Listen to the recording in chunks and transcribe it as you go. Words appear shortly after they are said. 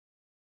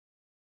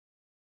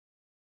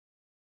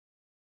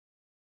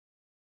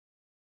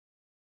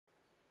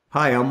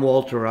Hi, I'm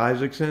Walter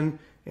Isaacson,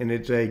 and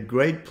it's a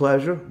great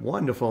pleasure,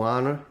 wonderful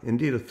honor,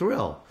 indeed a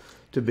thrill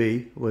to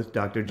be with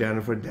Dr.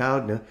 Jennifer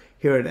Doudna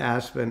here at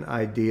Aspen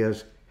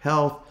Ideas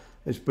Health.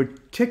 It's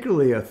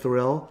particularly a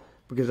thrill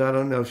because I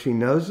don't know if she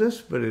knows this,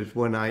 but it's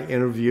when I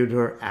interviewed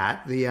her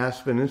at the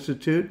Aspen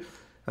Institute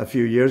a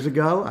few years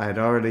ago. I had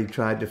already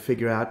tried to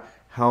figure out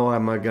how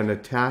am I going to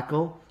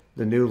tackle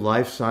the new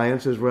life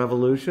sciences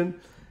revolution.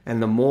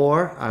 And the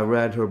more I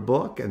read her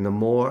book and the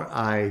more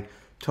I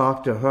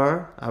talked to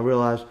her, I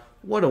realized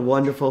what a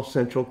wonderful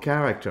central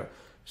character.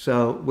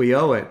 So we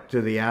owe it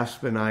to the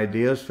Aspen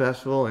Ideas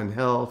Festival and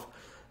Health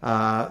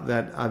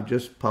that I've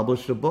just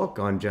published a book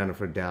on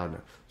Jennifer Doudna.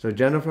 So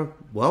Jennifer,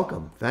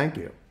 welcome. Thank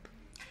you.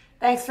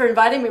 Thanks for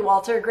inviting me,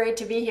 Walter. Great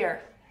to be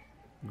here.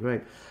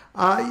 Great.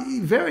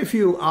 Very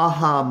few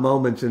aha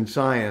moments in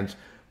science,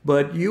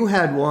 but you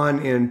had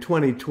one in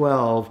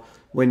 2012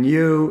 when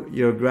your one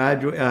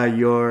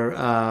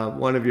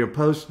of your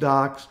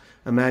postdocs,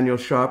 Emmanuel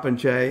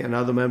Charpentier, and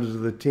other members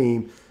of the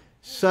team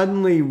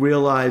suddenly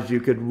realized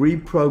you could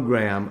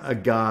reprogram a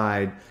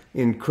guide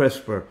in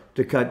CRISPR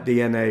to cut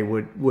DNA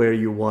where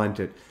you want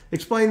it.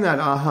 Explain that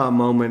aha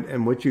moment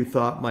and what you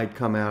thought might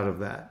come out of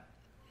that.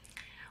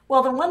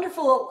 Well, the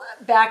wonderful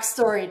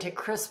backstory to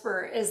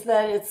CRISPR is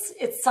that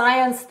it's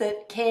science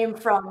that came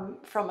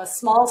from a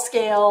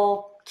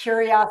small-scale,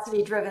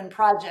 curiosity-driven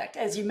project.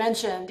 As you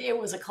mentioned, it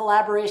was a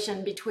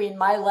collaboration between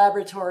my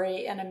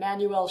laboratory and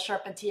Emmanuel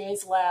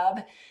Charpentier's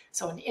lab,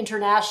 so an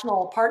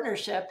international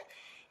partnership.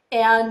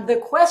 And the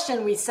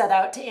question we set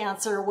out to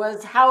answer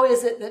was, how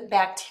is it that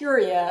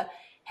bacteria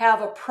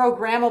have a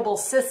programmable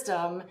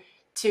system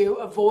to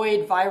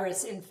avoid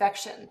virus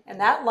infection? And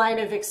that line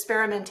of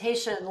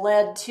experimentation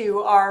led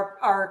to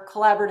our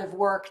collaborative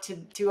work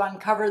to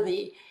uncover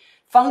the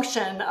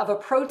function of a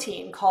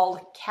protein called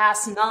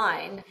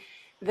Cas9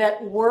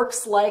 that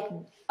works like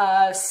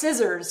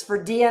scissors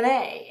for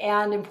DNA.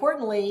 And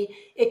importantly,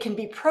 it can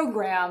be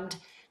programmed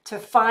to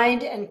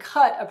find and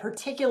cut a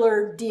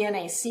particular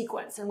DNA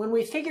sequence. And when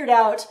we figured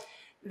out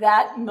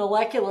that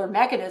molecular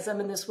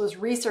mechanism, and this was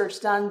research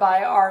done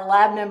by our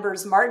lab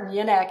members, Martin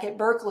Yinek at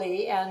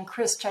Berkeley and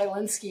Chris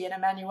Chylinski in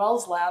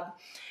Emmanuel's lab,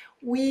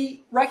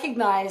 we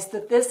recognized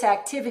that this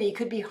activity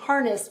could be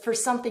harnessed for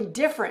something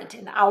different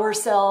in our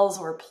cells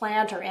or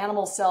plant or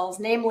animal cells,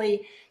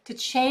 namely to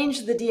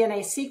change the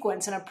DNA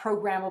sequence in a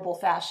programmable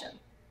fashion.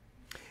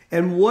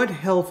 And what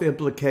health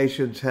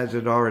implications has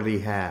it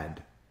already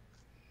had?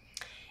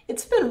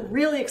 It's been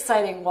really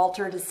exciting,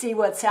 Walter, to see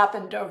what's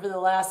happened over the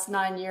last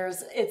 9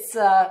 years.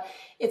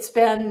 It's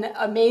been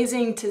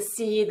amazing to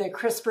see the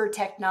CRISPR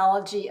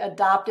technology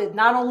adopted,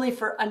 not only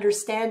for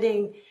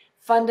understanding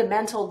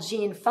fundamental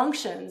gene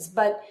functions,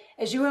 but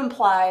as you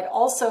implied,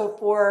 also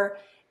for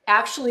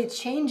actually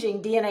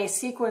changing DNA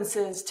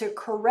sequences to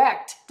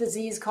correct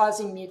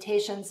disease-causing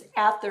mutations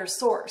at their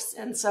source.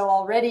 And so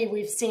already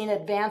we've seen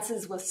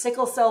advances with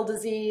sickle cell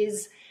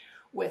disease,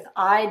 with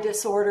eye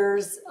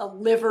disorders,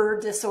 liver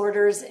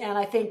disorders, and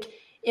I think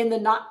in the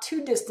not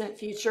too distant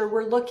future,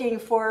 we're looking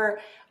for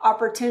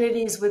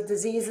opportunities with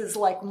diseases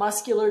like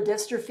muscular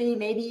dystrophy,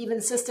 maybe even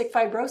cystic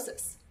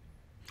fibrosis.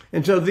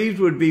 And so these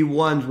would be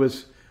ones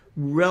with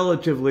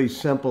relatively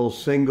simple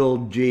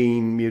single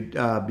gene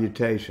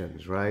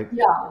mutations, right?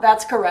 Yeah,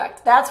 that's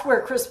correct. That's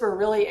where CRISPR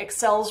really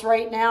excels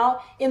right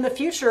now. In the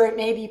future, it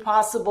may be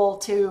possible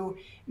to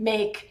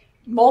make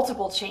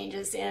multiple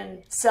changes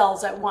in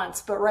cells at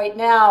once, but right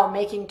now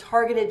making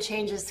targeted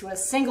changes to a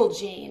single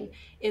gene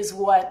is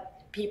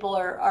what people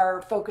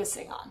are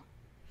focusing on.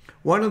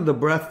 One of the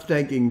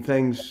breathtaking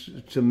things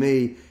to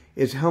me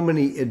is how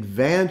many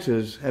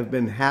advances have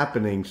been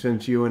happening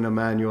since you and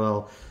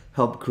Emmanuel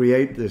helped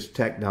create this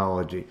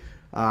technology.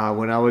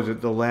 When I was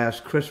at the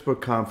last CRISPR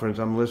conference,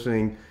 I'm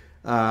listening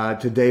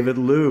to David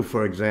Liu,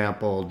 for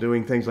example,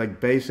 doing things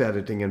like base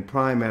editing and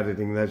prime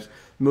editing that's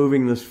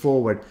moving this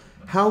forward.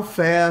 How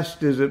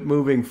fast is it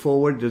moving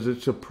forward? Does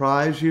it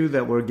surprise you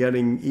that we're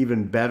getting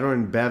even better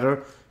and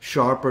better,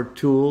 sharper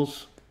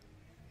tools?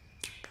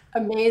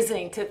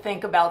 Amazing to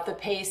think about the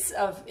pace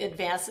of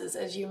advances,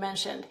 as you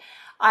mentioned.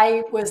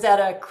 I was at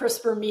a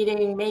CRISPR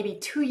meeting maybe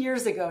 2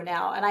 years ago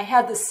now, and I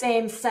had the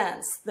same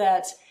sense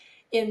that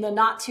in the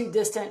not too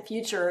distant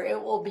future,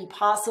 it will be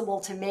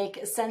possible to make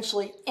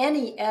essentially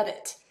any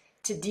edit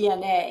to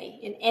DNA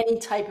in any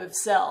type of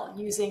cell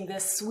using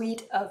this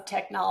suite of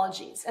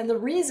technologies. And the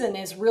reason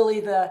is really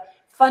the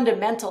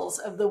fundamentals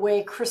of the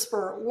way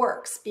CRISPR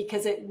works,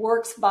 because it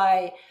works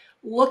by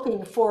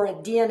looking for a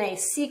DNA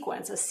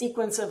sequence, a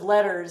sequence of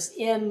letters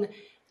in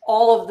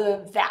all of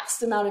the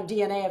vast amount of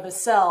DNA of a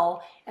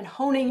cell and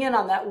honing in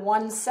on that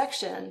one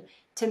section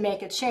to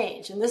make a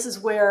change. And this is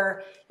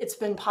where it's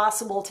been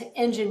possible to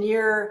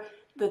engineer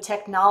the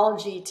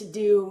technology to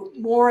do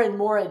more and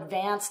more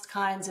advanced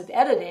kinds of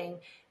editing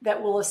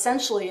that will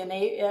essentially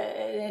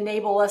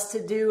enable us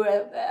to do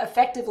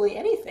effectively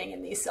anything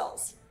in these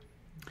cells.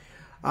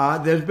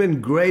 There's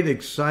been great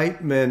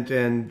excitement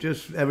and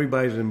just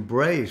everybody's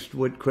embraced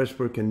what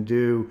CRISPR can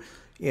do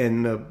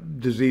in the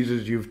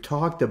diseases you've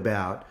talked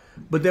about.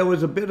 But there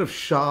was a bit of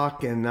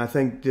shock and I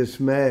think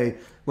dismay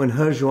when He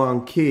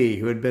Zhuangqi,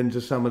 who had been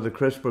to some of the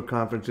CRISPR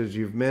conferences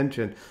you've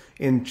mentioned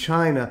in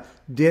China,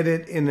 did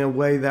it in a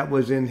way that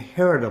was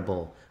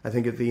inheritable, I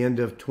think at the end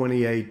of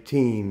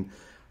 2018.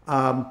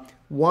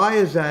 Why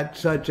is that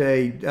such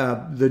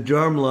the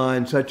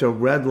germline, such a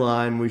red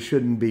line we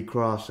shouldn't be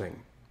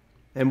crossing?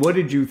 And what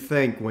did you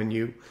think when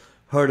you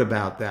heard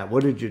about that?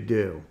 What did you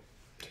do?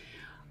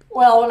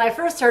 Well, when I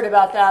first heard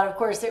about that, of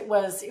course, it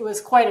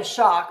was quite a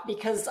shock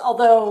because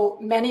although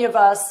many of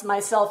us,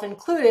 myself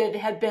included,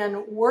 had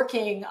been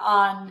working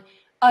on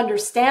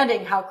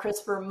understanding how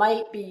CRISPR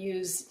might be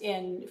used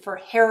for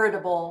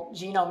heritable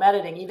genome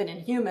editing, even in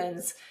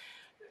humans,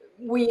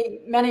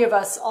 many of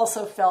us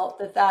also felt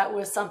that that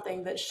was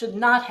something that should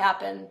not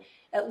happen,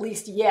 at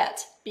least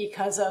yet,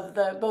 because of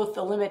both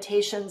the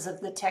limitations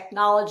of the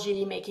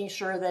technology, making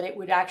sure that it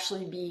would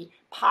actually be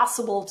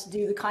possible to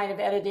do the kind of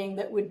editing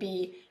that would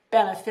be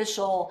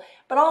beneficial,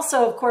 but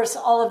also, of course,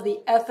 all of the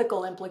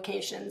ethical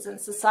implications and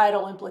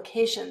societal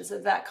implications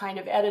of that kind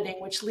of editing,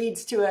 which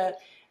leads to a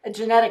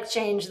genetic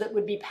change that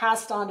would be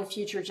passed on to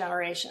future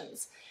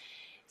generations.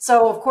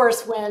 So, of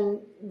course,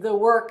 when the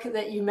work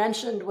that you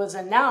mentioned was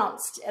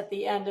announced at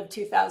the end of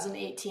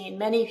 2018,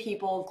 many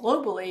people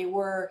globally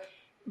were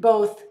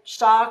both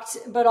shocked,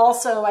 but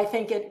also I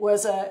think it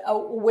was a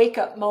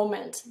wake-up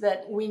moment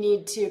that we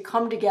need to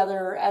come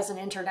together as an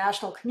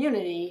international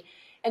community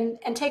and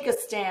take a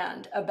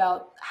stand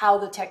about how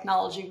the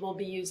technology will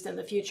be used in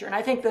the future. And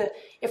I think that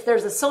if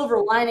there's a silver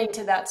lining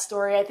to that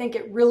story, I think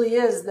it really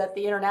is that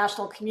the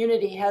international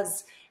community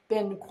has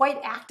been quite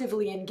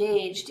actively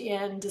engaged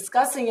in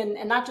discussing,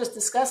 and not just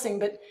discussing,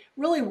 but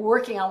really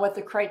working on what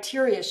the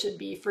criteria should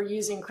be for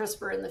using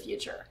CRISPR in the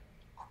future.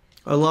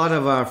 A lot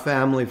of our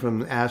family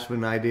from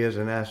Aspen Ideas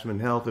and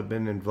Aspen Health have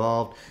been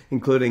involved,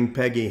 including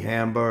Peggy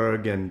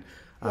Hamburg and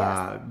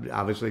Yes.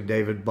 Obviously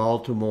David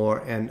Baltimore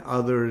and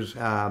others,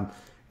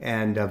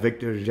 and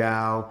Victor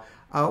Zhao.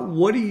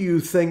 What do you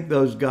think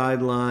those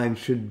guidelines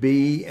should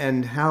be,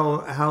 and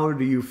how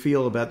do you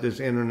feel about this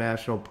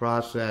international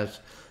process?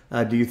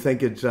 Do you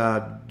think it's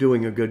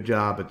doing a good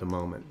job at the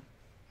moment?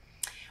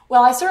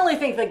 Well, I certainly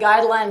think the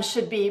guidelines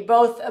should be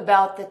both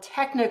about the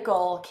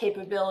technical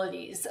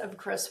capabilities of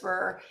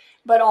CRISPR,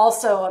 but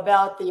also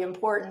about the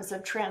importance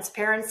of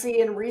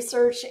transparency in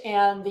research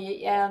and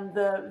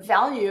the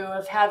value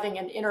of having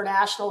an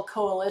international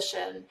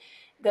coalition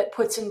that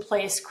puts in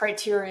place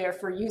criteria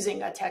for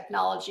using a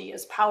technology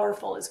as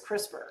powerful as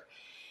CRISPR.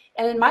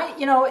 And in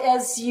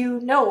as you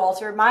know,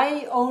 Walter,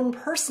 my own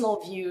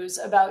personal views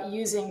about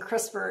using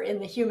CRISPR in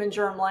the human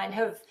germline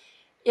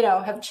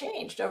have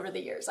changed over the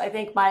years. I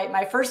think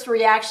my first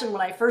reaction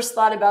when I first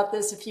thought about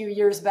this a few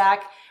years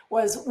back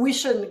was we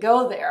shouldn't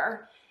go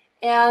there.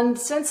 And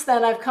since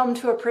then, I've come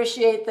to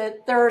appreciate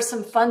that there are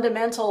some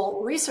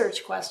fundamental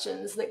research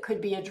questions that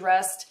could be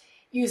addressed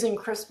using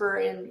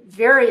CRISPR in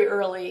very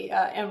early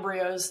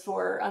embryos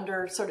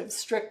under sort of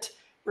strict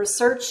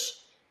research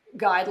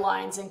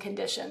guidelines and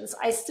conditions.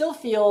 I still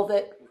feel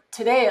that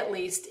today, at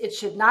least, it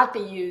should not be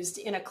used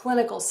in a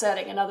clinical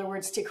setting. In other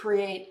words, to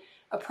create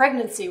a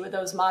pregnancy with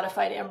those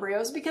modified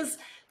embryos, because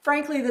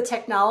frankly, the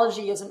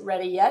technology isn't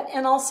ready yet.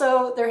 And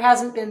also there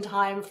hasn't been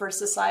time for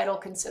societal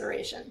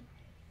consideration.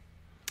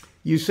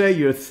 You say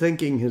your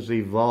thinking has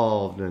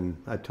evolved, and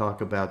I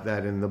talk about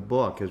that in the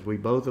book as we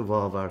both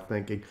evolve our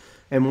thinking.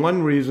 And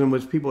one reason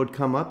was people would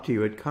come up to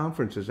you at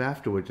conferences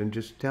afterwards and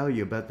just tell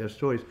you about their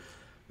stories.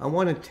 I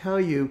want to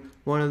tell you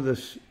one of the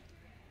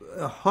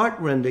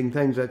heartrending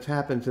things that's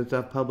happened since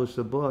I've published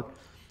the book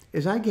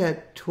is I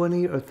get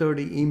 20 or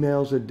 30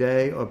 emails a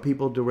day or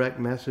people direct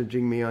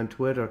messaging me on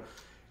Twitter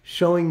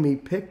showing me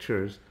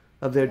pictures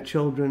of their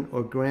children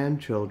or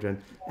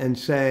grandchildren and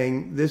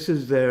saying, this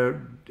is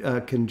their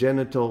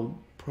congenital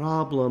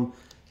problem.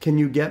 Can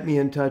you get me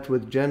in touch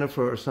with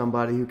Jennifer or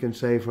somebody who can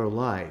save her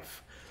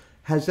life?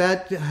 Has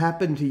that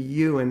happened to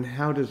you, and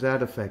how does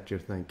that affect your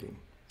thinking?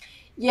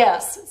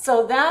 Yes,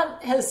 so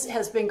that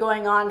has been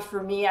going on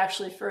for me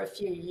actually for a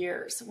few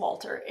years,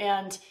 Walter,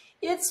 and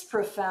it's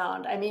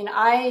profound. I mean,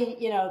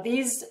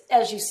 these,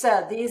 as you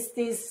said,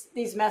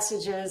 these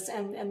messages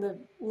and the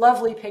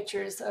lovely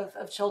pictures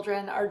of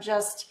children are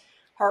just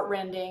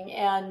heartrending,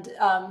 and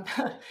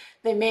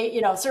they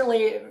may,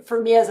 certainly for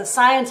me as a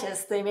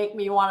scientist, they make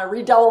me want to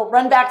redouble,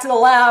 run back to the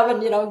lab,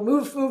 and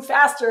move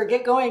faster,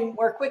 get going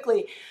more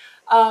quickly.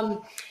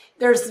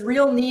 There's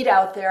real need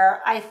out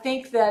there. I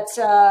think that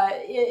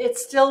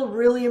it's still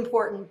really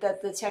important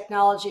that the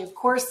technology, of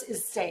course,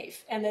 is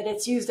safe and that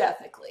it's used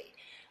ethically.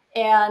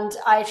 And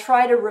I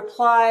try to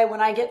reply when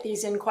I get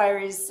these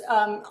inquiries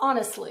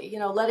honestly,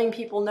 letting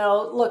people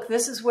know, look,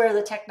 this is where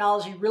the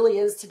technology really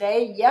is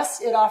today.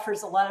 Yes, it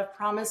offers a lot of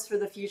promise for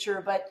the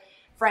future, but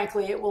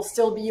frankly, it will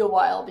still be a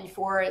while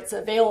before it's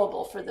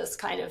available for this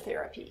kind of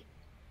therapy.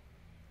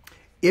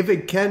 If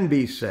it can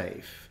be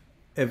safe,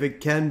 if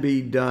it can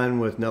be done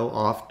with no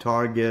off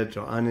targets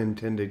or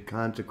unintended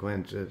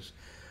consequences,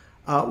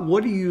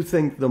 what do you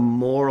think the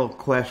moral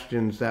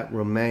questions that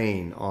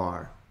remain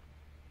are?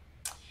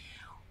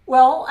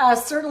 Well,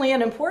 certainly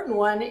an important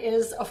one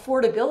is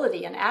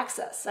affordability and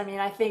access. I mean,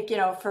 I think,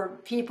 for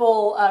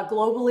people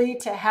globally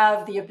to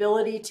have the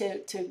ability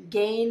to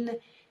gain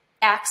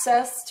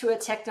access to a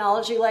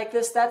technology like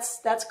this,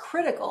 that's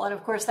critical. And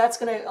of course,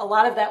 a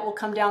lot of that will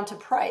come down to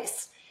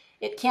price.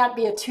 It can't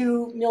be a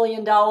 $2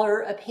 million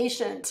a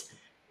patient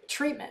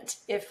treatment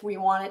if we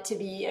want it to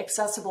be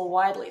accessible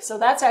widely. So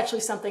that's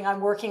actually something I'm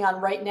working on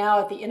right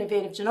now at the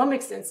Innovative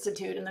Genomics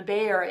Institute in the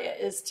Bay Area,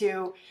 is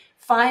to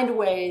find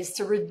ways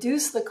to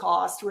reduce the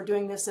cost. We're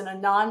doing this in a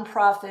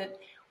nonprofit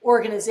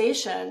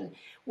organization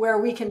where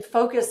we can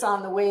focus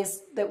on the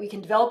ways that we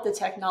can develop the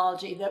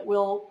technology that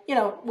will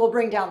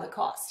bring down the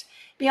cost.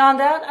 Beyond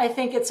that, I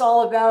think it's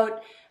all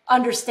about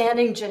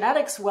understanding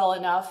genetics well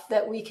enough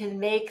that we can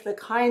make the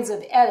kinds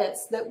of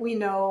edits that we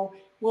know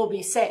will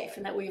be safe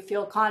and that we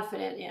feel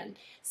confident in.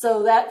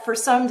 So that for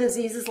some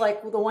diseases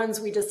like the ones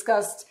we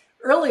discussed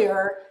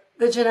earlier,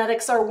 the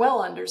genetics are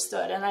well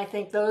understood. And I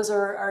think those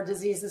are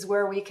diseases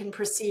where we can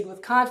proceed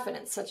with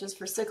confidence, such as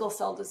for sickle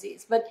cell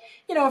disease. But,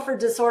 for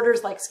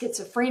disorders like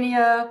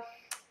schizophrenia,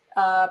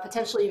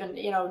 potentially even,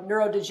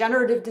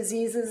 neurodegenerative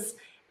diseases,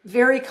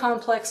 very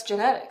complex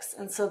genetics.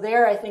 And so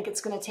there, I think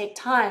it's going to take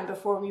time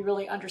before we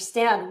really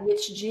understand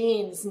which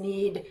genes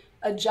need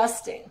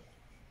adjusting.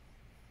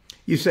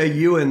 You say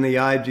you and the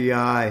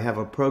IGI have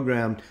a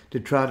program to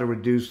try to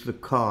reduce the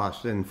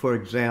cost. And for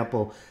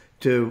example,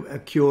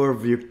 to cure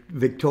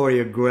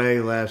Victoria Gray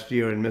last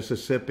year in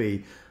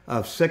Mississippi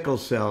of sickle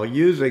cell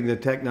using the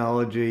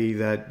technology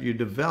that you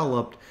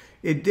developed,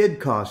 it did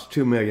cost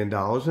 $2 million.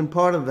 And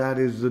part of that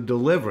is the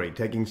delivery,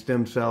 taking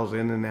stem cells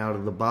in and out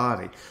of the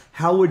body.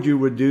 How would you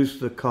reduce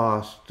the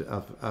cost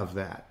of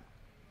that?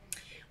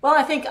 Well,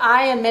 I think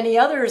I and many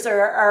others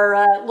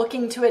are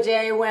looking to a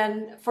day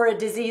when, for a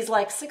disease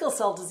like sickle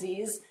cell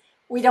disease,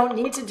 we don't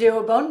need to do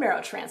a bone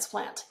marrow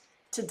transplant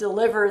to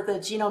deliver the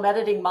genome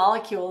editing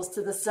molecules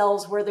to the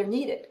cells where they're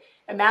needed.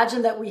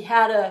 Imagine that we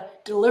had a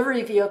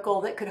delivery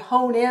vehicle that could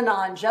hone in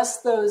on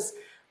just those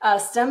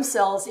stem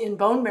cells in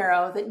bone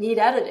marrow that need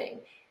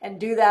editing and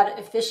do that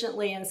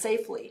efficiently and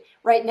safely.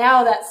 Right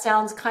now, that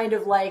sounds kind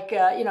of like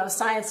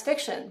science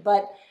fiction,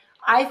 but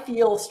I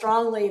feel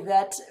strongly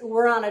that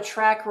we're on a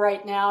track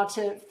right now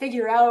to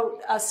figure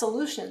out a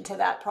solution to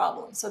that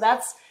problem. So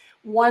that's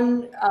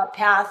one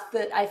path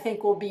that I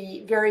think will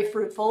be very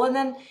fruitful. And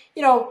then,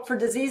 for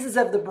diseases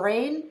of the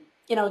brain,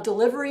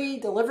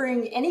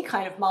 delivering any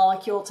kind of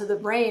molecule to the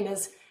brain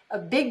is a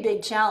big,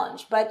 big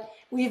challenge. But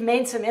we've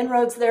made some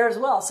inroads there as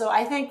well. So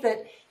I think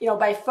that,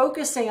 by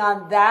focusing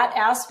on that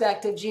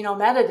aspect of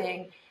genome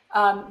editing,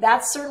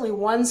 that's certainly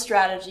one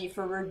strategy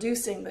for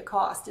reducing the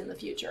cost in the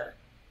future.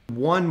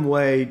 One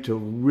way to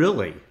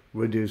really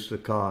reduce the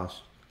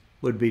cost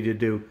would be to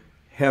do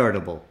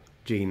heritable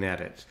gene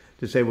edits,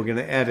 to say we're going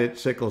to edit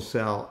sickle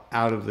cell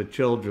out of the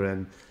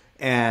children,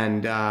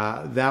 and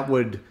that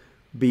would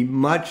be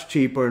much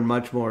cheaper and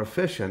much more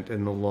efficient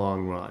in the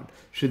long run.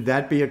 Should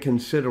that be a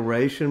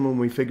consideration when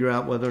we figure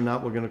out whether or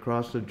not we're going to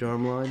cross the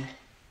germline?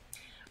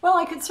 Well,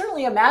 I could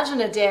certainly imagine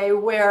a day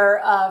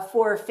where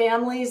for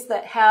families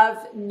that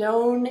have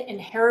known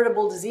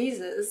inheritable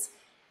diseases,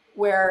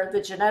 where the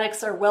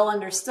genetics are well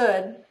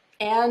understood,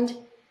 and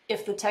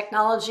if the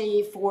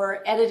technology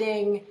for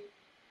editing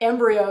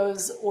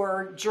embryos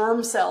or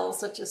germ cells,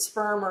 such as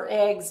sperm or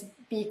eggs,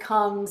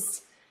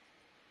 becomes,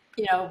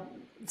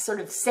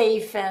 sort of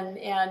safe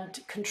and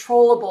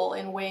controllable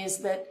in ways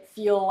that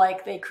feel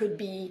like they could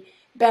be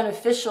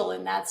beneficial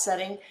in that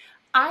setting,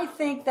 I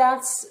think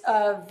that's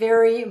a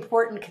very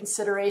important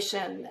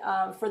consideration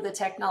for the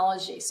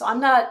technology. So I'm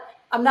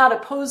not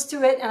opposed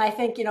to it, and I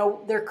think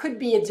there could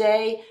be a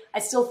day. I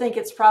still think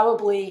it's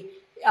probably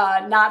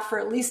not for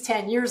at least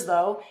 10 years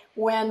though,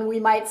 when we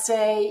might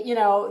say,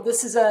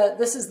 this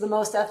is the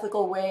most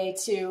ethical way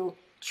to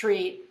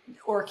treat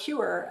or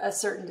cure a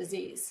certain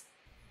disease.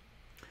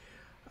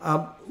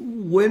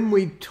 When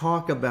we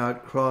talk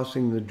about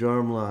crossing the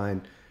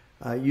germline,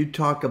 you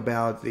talk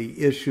about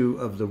the issue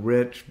of the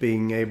rich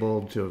being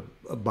able to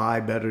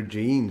buy better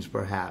genes,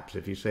 perhaps,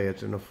 if you say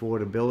it's an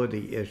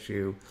affordability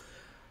issue.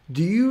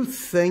 Do you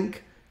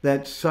think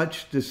that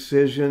such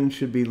decisions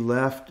should be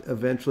left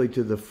eventually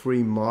to the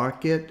free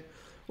market?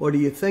 Or do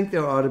you think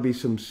there ought to be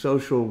some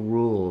social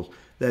rules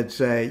that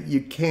say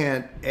you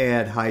can't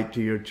add height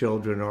to your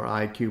children or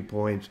IQ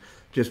points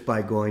just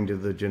by going to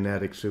the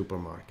genetic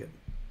supermarket?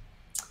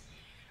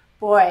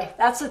 Boy,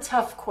 that's a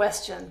tough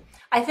question.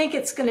 I think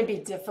it's going to be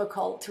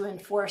difficult to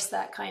enforce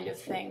that kind of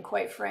thing,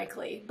 quite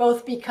frankly,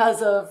 both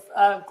because of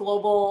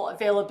global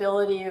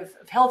availability of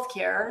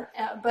healthcare,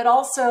 but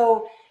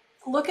also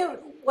look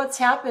at what's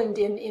happened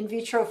in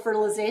vitro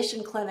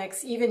fertilization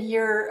clinics, even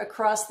here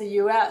across the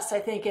US.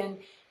 I think in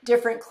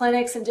different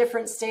clinics in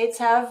different states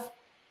have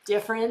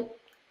different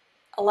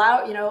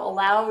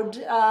allowed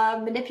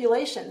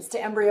manipulations to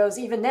embryos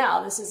even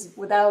now. This is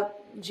without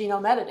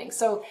genome editing.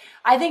 So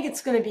I think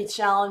it's going to be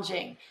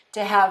challenging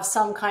to have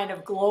some kind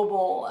of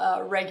global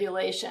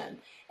regulation.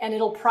 And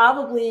it'll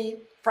probably,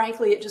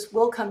 frankly, it just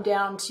will come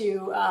down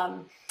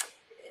to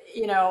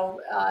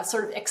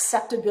sort of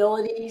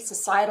acceptability,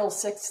 societal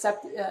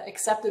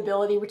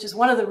acceptability, which is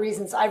one of the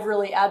reasons I've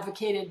really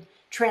advocated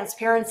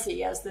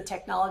transparency as the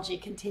technology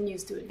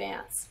continues to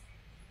advance.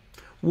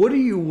 What are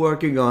you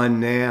working on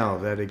now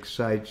that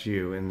excites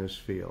you in this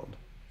field?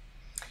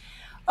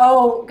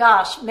 Oh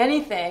gosh,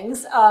 many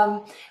things.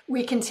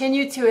 We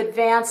continue to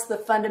advance the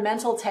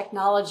fundamental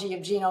technology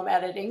of genome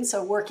editing.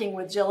 So working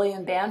with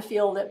Gillian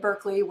Banfield at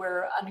Berkeley,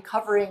 we're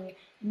uncovering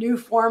new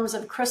forms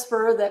of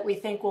CRISPR that we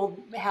think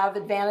will have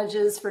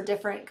advantages for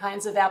different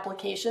kinds of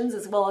applications,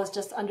 as well as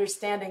just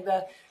understanding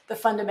the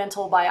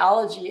fundamental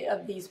biology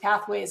of these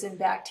pathways in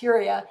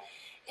bacteria.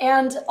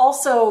 And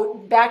also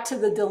back to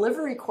the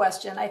delivery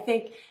question, I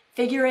think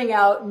figuring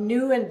out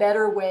new and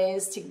better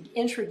ways to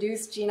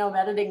introduce genome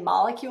editing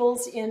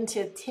molecules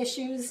into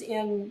tissues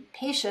in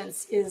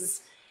patients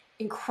is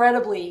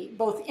incredibly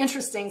both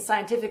interesting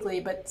scientifically,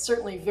 but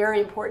certainly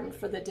very important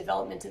for the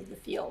development of the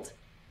field.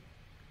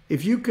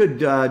 If you could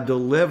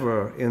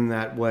deliver in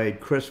that way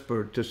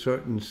CRISPR to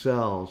certain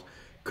cells,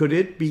 could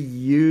it be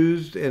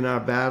used in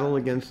our battle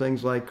against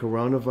things like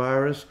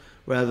coronavirus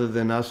rather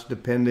than us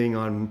depending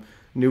on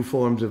new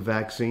forms of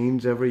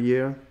vaccines every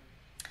year?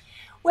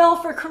 Well,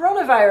 for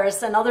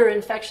coronavirus and other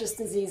infectious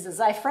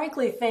diseases, I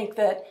frankly think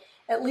that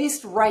at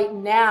least right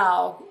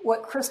now,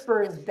 what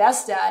CRISPR is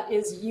best at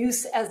is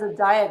use as a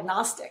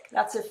diagnostic.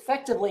 That's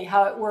effectively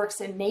how it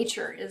works in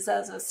nature, is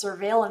as a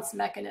surveillance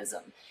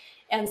mechanism.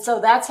 And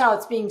so that's how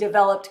it's being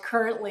developed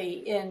currently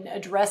in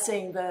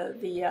addressing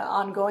the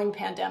ongoing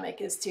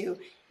pandemic, is to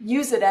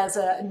use it as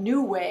a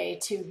new way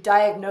to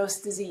diagnose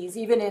disease,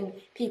 even in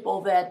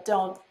people that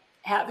don't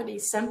have any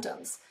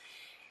symptoms.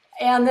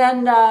 And then,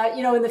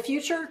 in the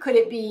future, could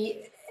it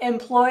be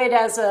employed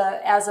as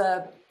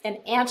an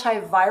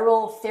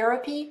antiviral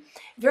therapy?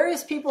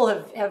 Various people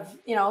have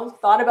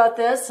thought about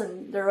this,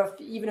 and there are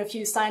even a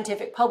few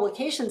scientific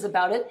publications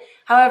about it.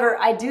 However,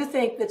 I do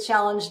think the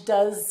challenge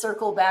does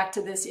circle back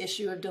to this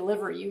issue of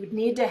delivery. You would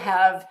need to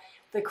have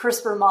the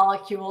CRISPR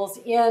molecules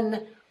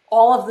in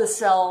all of the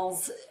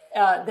cells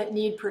that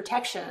need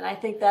protection. And I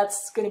think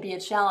that's going to be a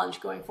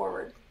challenge going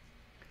forward.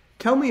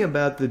 Tell me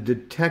about the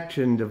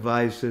detection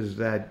devices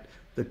that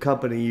the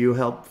company you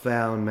helped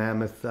found,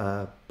 Mammoth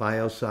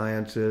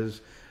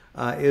Biosciences,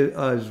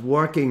 is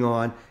working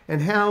on,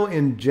 and how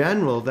in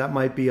general that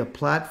might be a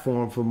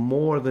platform for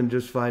more than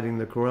just fighting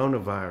the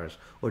coronavirus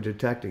or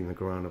detecting the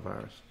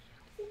coronavirus.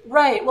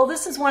 Right. Well,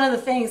 this is one of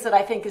the things that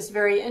I think is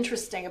very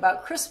interesting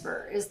about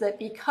CRISPR, is that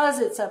because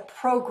it's a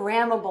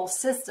programmable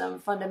system,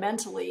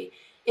 fundamentally,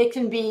 it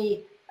can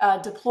be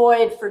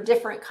deployed for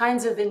different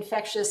kinds of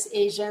infectious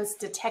agents,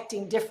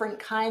 detecting different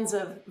kinds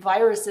of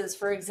viruses,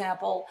 for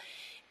example,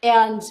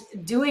 and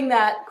doing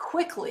that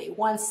quickly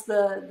once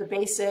the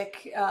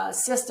basic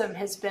system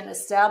has been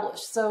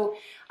established. So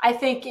I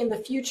think in the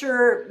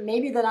future,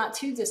 maybe the not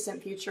too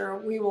distant future,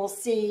 we will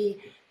see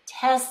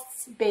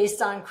tests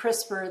based on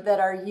CRISPR that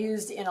are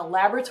used in a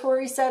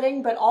laboratory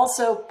setting, but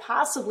also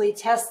possibly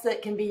tests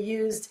that can be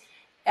used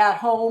at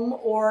home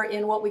or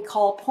in what we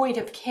call point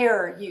of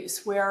care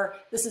use, where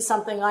this is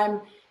something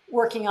I'm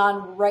working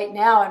on right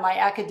now in my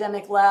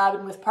academic lab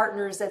and with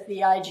partners at the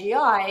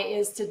IGI,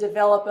 is to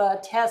develop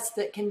a test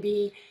that can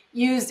be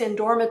used in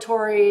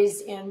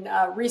dormitories, in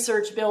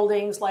research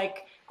buildings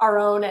like our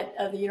own at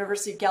the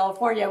University of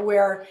California,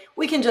 where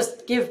we can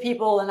just give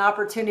people an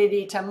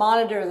opportunity to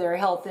monitor their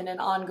health in an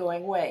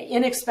ongoing way,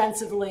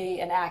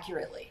 inexpensively and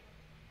accurately.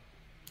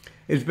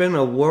 It's been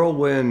a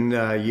whirlwind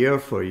year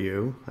for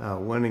you,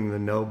 winning the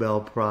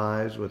Nobel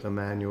Prize with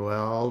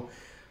Emmanuel,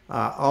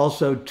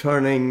 also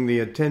turning the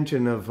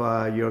attention of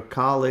your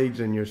colleagues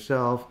and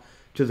yourself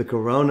to the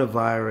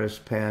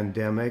coronavirus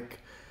pandemic.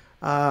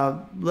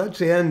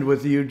 Let's end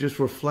with you just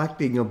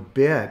reflecting a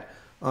bit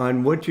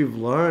on what you've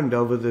learned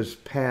over this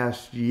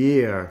past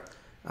year,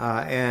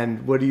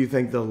 and what do you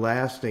think the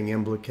lasting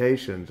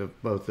implications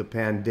of both the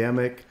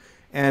pandemic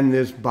and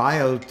this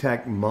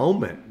biotech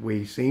moment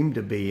we seem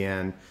to be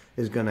in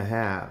is going to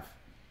have?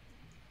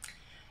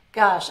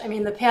 Gosh, I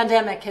mean, the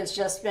pandemic has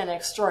just been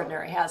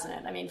extraordinary, hasn't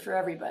it? I mean, for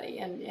everybody,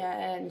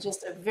 and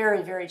just a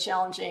very, very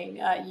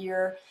challenging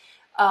year.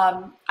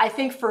 I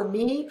think for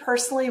me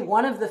personally,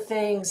 one of the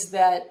things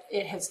that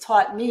it has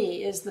taught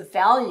me is the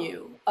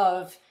value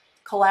of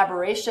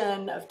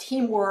collaboration, of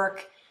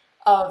teamwork,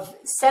 of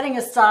setting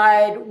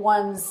aside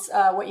one's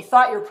what you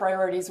thought your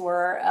priorities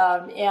were,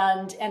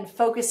 and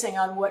focusing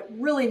on what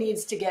really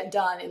needs to get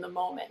done in the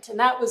moment. And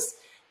that was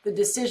the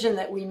decision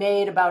that we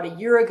made about a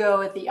year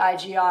ago at the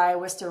IGI,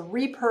 was to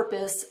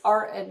repurpose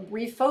and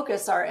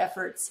refocus our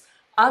efforts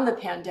on the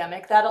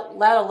pandemic. That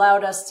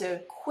allowed us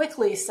to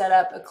quickly set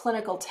up a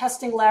clinical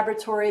testing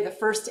laboratory, the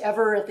first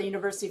ever at the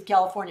University of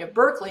California,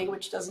 Berkeley,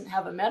 which doesn't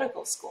have a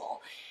medical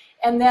school.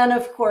 And then,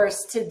 of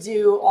course, to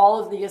do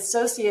all of the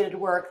associated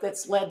work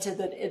that's led to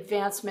the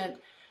advancement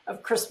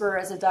of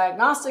CRISPR as a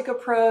diagnostic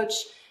approach,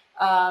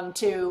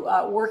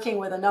 to working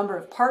with a number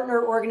of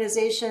partner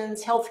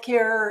organizations,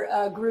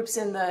 healthcare groups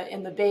in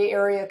the Bay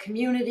Area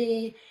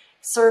community,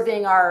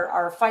 serving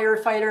our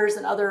firefighters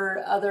and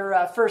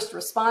other first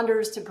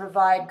responders to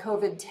provide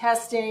COVID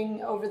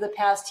testing over the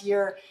past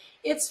year.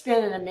 It's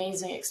been an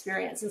amazing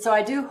experience. And so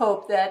I do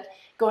hope that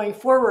going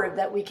forward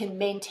that we can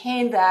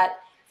maintain that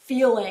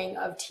feeling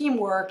of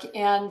teamwork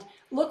and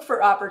look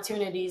for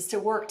opportunities to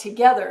work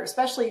together,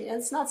 especially, and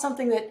it's not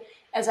something that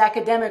as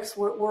academics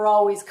we're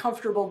always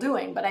comfortable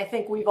doing, but I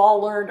think we've all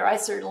learned, or I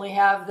certainly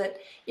have, that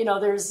you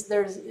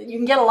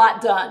can get a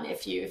lot done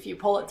if you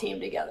pull a team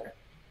together.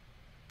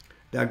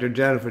 Dr.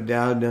 Jennifer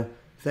Doudna,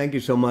 thank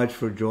you so much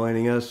for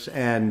joining us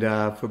and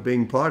for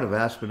being part of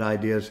Aspen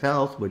Ideas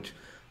Health, which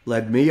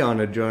led me on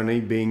a journey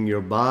being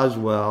your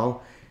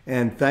Boswell.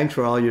 And thanks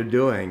for all you're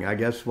doing. I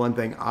guess one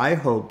thing I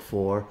hope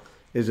for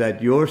is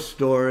that your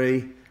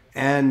story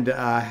and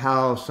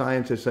how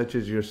scientists such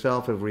as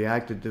yourself have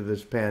reacted to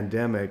this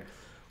pandemic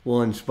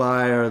will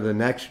inspire the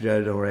next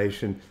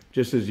generation,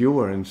 just as you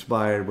were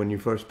inspired when you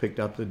first picked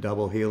up the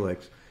double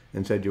helix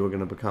and said you were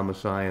going to become a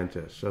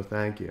scientist. So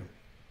thank you.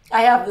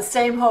 I have the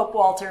same hope,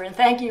 Walter, and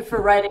thank you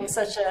for writing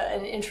such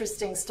an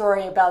interesting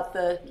story about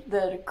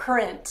the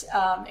current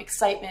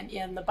excitement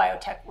in the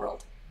biotech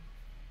world.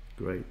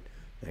 Great.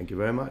 Thank you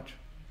very much.